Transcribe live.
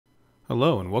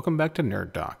Hello and welcome back to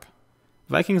Nerd Doc.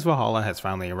 Vikings Valhalla has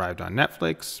finally arrived on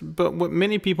Netflix, but what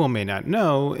many people may not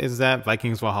know is that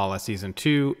Vikings Valhalla Season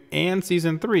 2 and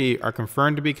Season 3 are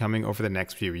confirmed to be coming over the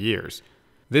next few years.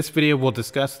 This video will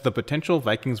discuss the potential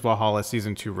Vikings Valhalla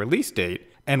Season 2 release date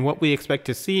and what we expect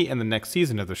to see in the next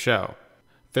season of the show.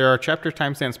 There are chapter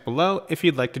timestamps below if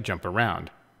you'd like to jump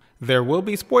around. There will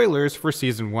be spoilers for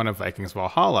Season 1 of Vikings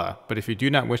Valhalla, but if you do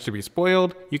not wish to be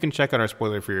spoiled, you can check out our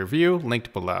spoiler-free review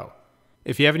linked below.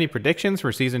 If you have any predictions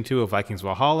for Season 2 of Vikings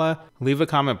Valhalla, leave a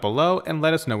comment below and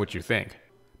let us know what you think.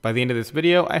 By the end of this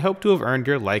video, I hope to have earned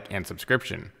your like and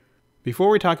subscription. Before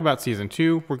we talk about Season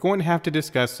 2, we're going to have to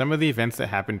discuss some of the events that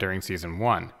happened during Season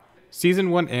 1. Season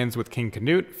 1 ends with King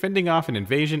Canute fending off an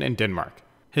invasion in Denmark.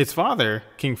 His father,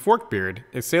 King Forkbeard,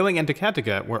 is sailing into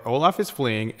Kattegat where Olaf is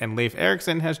fleeing and Leif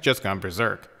Erikson has just gone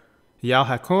berserk. Jarl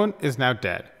Håkon is now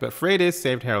dead, but Freydis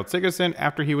saved Harald Sigurdsson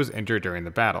after he was injured during the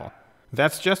battle.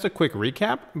 That's just a quick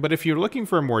recap, but if you're looking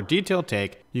for a more detailed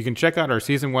take, you can check out our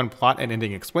Season 1 plot and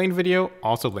ending explained video,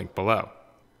 also linked below.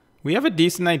 We have a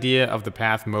decent idea of the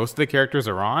path most of the characters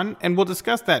are on, and we'll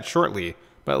discuss that shortly,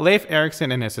 but Leif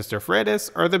Erikson and his sister Freydis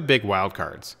are the big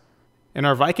wildcards. In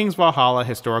our Vikings Valhalla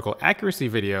historical accuracy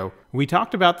video, we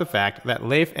talked about the fact that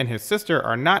Leif and his sister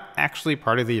are not actually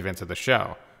part of the events of the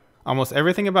show. Almost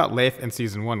everything about Leif in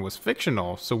Season 1 was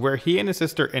fictional, so where he and his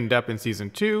sister end up in Season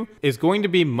 2 is going to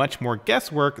be much more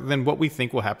guesswork than what we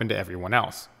think will happen to everyone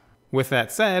else. With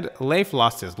that said, Leif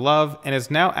lost his love and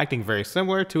is now acting very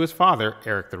similar to his father,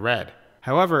 Eric the Red.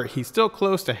 However, he's still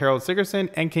close to Harald Sigurdsson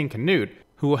and King Canute,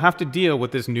 who will have to deal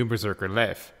with this new berserker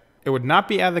Leif. It would not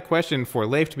be out of the question for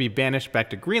Leif to be banished back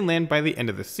to Greenland by the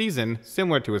end of the season,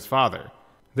 similar to his father.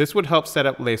 This would help set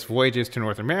up Leif's voyages to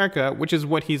North America, which is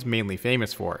what he's mainly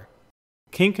famous for.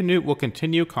 King Canute will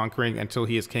continue conquering until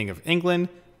he is King of England,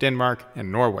 Denmark,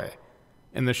 and Norway.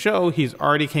 In the show, he's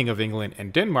already King of England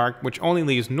and Denmark, which only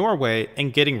leaves Norway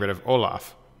and getting rid of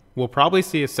Olaf. We'll probably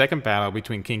see a second battle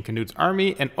between King Canute's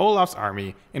army and Olaf's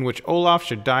army, in which Olaf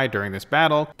should die during this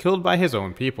battle, killed by his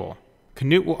own people.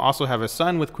 Canute will also have a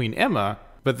son with Queen Emma,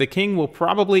 but the king will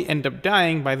probably end up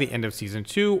dying by the end of Season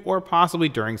 2 or possibly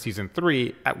during Season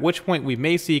 3, at which point we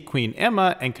may see Queen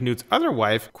Emma and Canute's other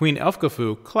wife, Queen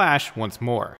Elfgifu, clash once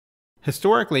more.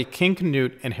 Historically, King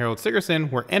Canute and Harald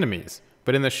Sigurdsson were enemies,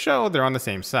 but in the show they're on the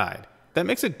same side. That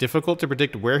makes it difficult to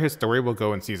predict where his story will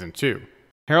go in Season 2.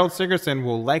 Harald Sigurdsson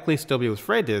will likely still be with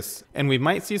Freydis, and we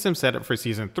might see some setup for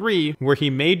Season 3, where he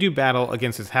may do battle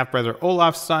against his half-brother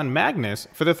Olaf's son Magnus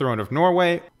for the throne of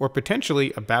Norway, or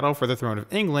potentially a battle for the throne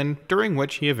of England, during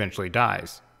which he eventually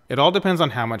dies. It all depends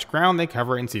on how much ground they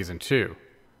cover in Season 2.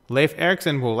 Leif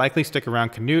Erikson will likely stick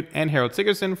around Canute and Harald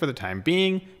Sigurdsson for the time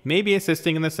being, maybe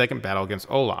assisting in the second battle against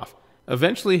Olaf.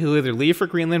 Eventually he'll either leave for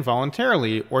Greenland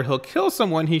voluntarily, or he'll kill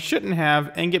someone he shouldn't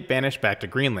have and get banished back to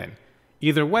Greenland.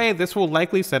 Either way, this will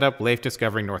likely set up Leif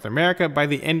discovering North America by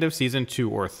the end of Season 2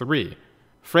 or 3.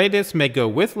 Freydis may go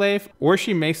with Leif, or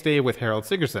she may stay with Harald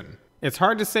Sigurdsson. It's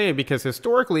hard to say because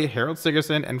historically Harald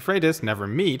Sigurdsson and Freydis never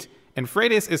meet, and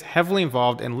Freydis is heavily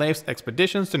involved in Leif's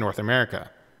expeditions to North America.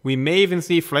 We may even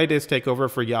see Freydis take over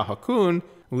for Jarl Håkon,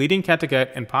 leading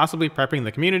Kattegat and possibly prepping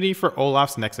the community for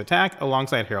Olaf's next attack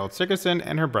alongside Harald Sigurdsson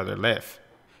and her brother Leif.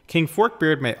 King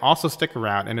Forkbeard may also stick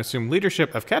around and assume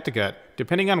leadership of Kattegat,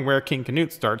 depending on where King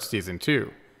Canute starts Season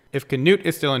 2. If Canute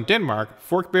is still in Denmark,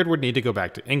 Forkbeard would need to go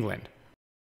back to England.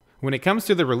 When it comes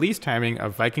to the release timing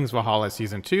of Vikings Valhalla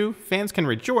Season 2, fans can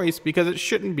rejoice because it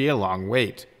shouldn't be a long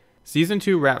wait. Season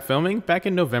 2 wrapped filming back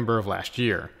in November of last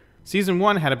year. Season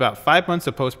 1 had about 5 months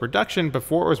of post-production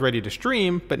before it was ready to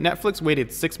stream, but Netflix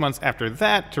waited 6 months after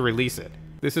that to release it.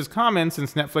 This is common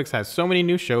since Netflix has so many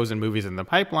new shows and movies in the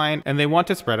pipeline, and they want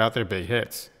to spread out their big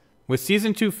hits. With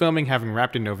Season 2 filming having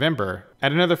wrapped in November,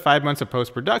 add another 5 months of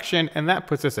post-production, and that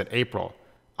puts us at April.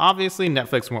 Obviously,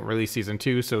 Netflix won't release Season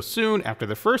 2 so soon after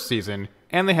the first season,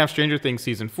 and they have Stranger Things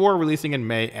Season 4 releasing in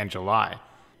May and July.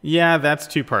 Yeah, that's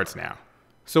 2 parts now.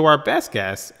 So our best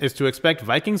guess is to expect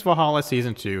Vikings Valhalla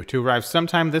Season 2 to arrive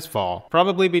sometime this fall,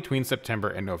 probably between September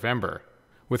and November.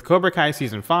 With Cobra Kai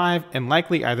Season 5 and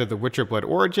likely either The Witcher Blood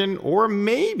Origin or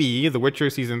maybe The Witcher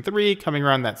Season 3 coming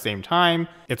around that same time,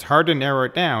 it's hard to narrow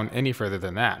it down any further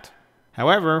than that.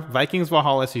 However, Vikings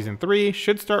Valhalla Season 3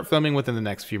 should start filming within the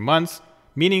next few months,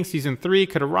 meaning Season 3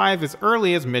 could arrive as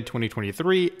early as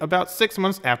mid-2023, about 6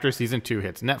 months after Season 2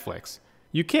 hits Netflix.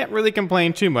 You can't really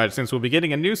complain too much since we'll be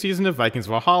getting a new season of Vikings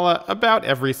Valhalla about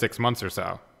every 6 months or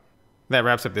so. That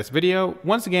wraps up this video.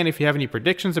 Once again, if you have any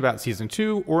predictions about Season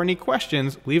 2 or any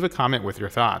questions, leave a comment with your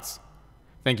thoughts.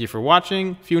 Thank you for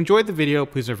watching. If you enjoyed the video,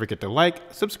 please don't forget to like,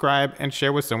 subscribe, and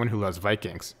share with someone who loves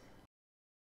Vikings.